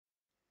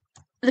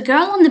The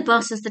Girl on the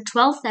Bus is the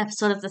 12th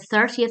episode of the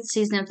 30th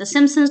season of The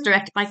Simpsons,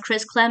 directed by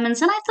Chris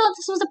Clements, and I thought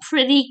this was a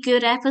pretty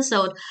good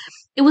episode.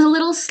 It was a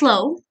little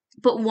slow,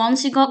 but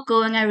once it got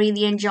going, I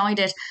really enjoyed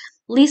it.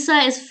 Lisa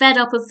is fed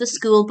up with the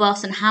school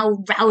bus and how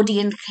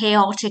rowdy and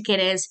chaotic it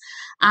is,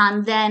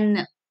 and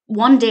then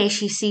one day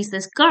she sees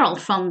this girl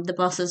from the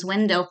bus's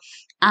window,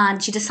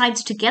 and she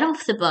decides to get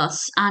off the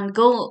bus and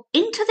go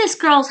into this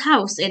girl's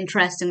house,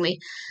 interestingly,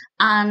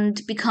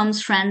 and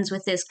becomes friends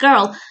with this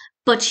girl.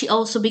 But she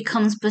also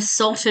becomes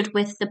besotted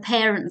with the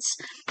parents.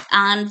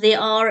 And they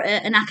are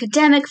an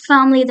academic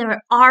family,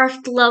 they're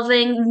art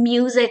loving,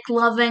 music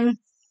loving.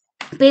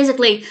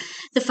 Basically,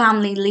 the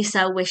family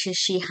Lisa wishes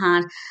she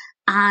had.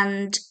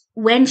 And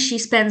when she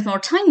spends more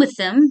time with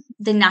them,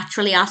 they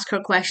naturally ask her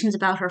questions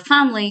about her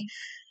family,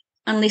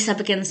 and Lisa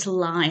begins to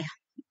lie.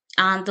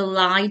 And the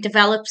lie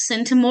develops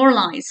into more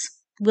lies.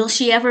 Will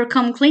she ever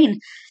come clean?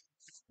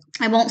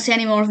 I won't say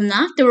any more than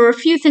that. There were a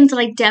few things that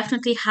I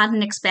definitely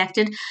hadn't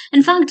expected.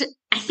 In fact,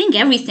 I think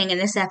everything in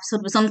this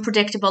episode was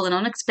unpredictable and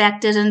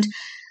unexpected and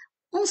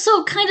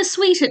also kind of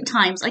sweet at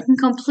times. I can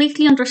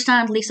completely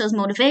understand Lisa's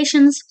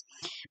motivations,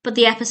 but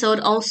the episode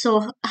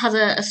also has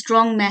a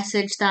strong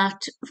message that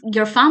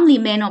your family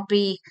may not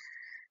be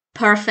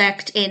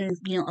perfect in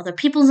other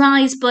people's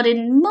eyes, but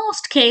in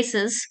most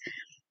cases,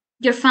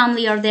 your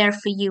family are there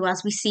for you,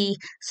 as we see.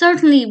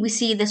 Certainly, we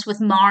see this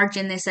with Marge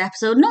in this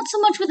episode. Not so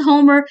much with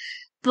Homer,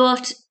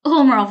 but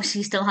Homer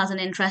obviously still has an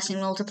interesting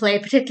role to play,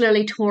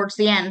 particularly towards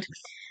the end.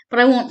 But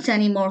I won't say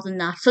any more than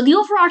that. So the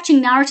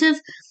overarching narrative,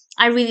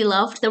 I really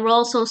loved. There were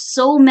also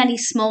so many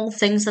small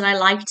things that I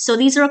liked. So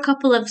these are a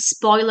couple of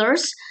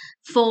spoilers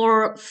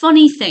for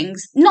funny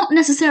things. Not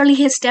necessarily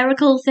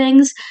hysterical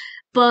things,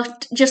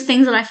 but just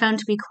things that I found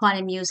to be quite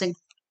amusing.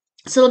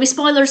 So there'll be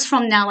spoilers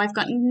from now. I've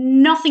got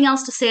nothing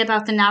else to say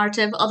about the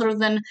narrative other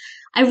than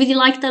I really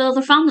liked that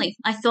other family.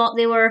 I thought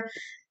they were,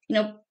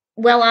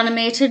 well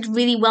animated,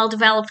 really well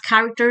developed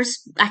characters.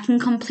 I can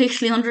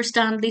completely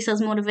understand Lisa's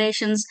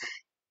motivations.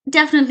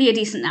 Definitely a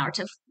decent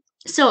narrative.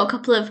 So a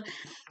couple of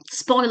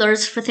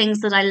spoilers for things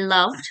that I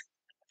loved.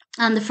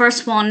 And the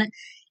first one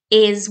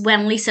is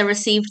when Lisa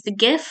received the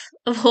gif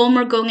of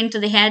Homer going into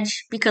the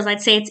hedge, because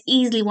I'd say it's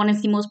easily one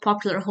of the most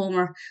popular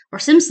Homer or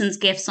Simpsons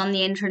gifs on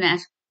the internet.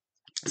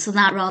 So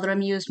that rather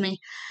amused me.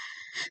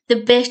 The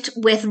bit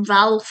with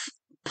Ralph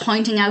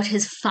pointing out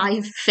his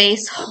 5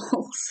 face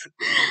holes.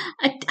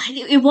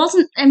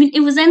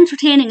 It was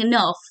entertaining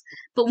enough,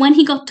 but when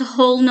he got to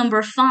hole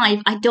number 5,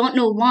 I don't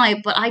know why,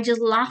 but I just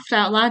laughed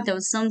out loud. There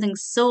was something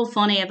so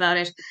funny about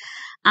it.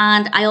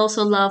 And I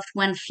also loved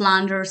when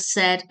Flanders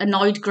said,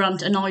 annoyed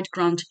grunt, annoyed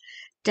grunt.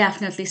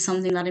 Definitely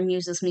something that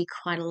amuses me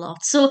quite a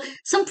lot. So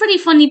some pretty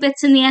funny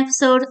bits in the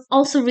episode.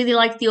 Also really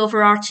liked the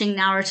overarching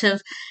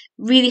narrative.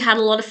 Really had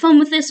a lot of fun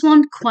with this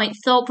one. Quite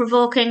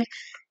thought-provoking.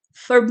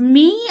 For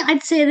me,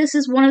 I'd say this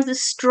is one of the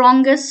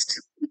strongest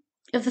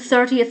of the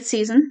 30th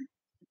season.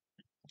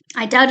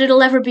 I doubt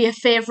it'll ever be a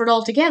favourite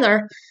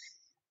altogether,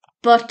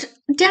 but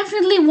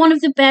definitely one of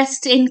the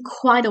best in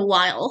quite a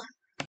while.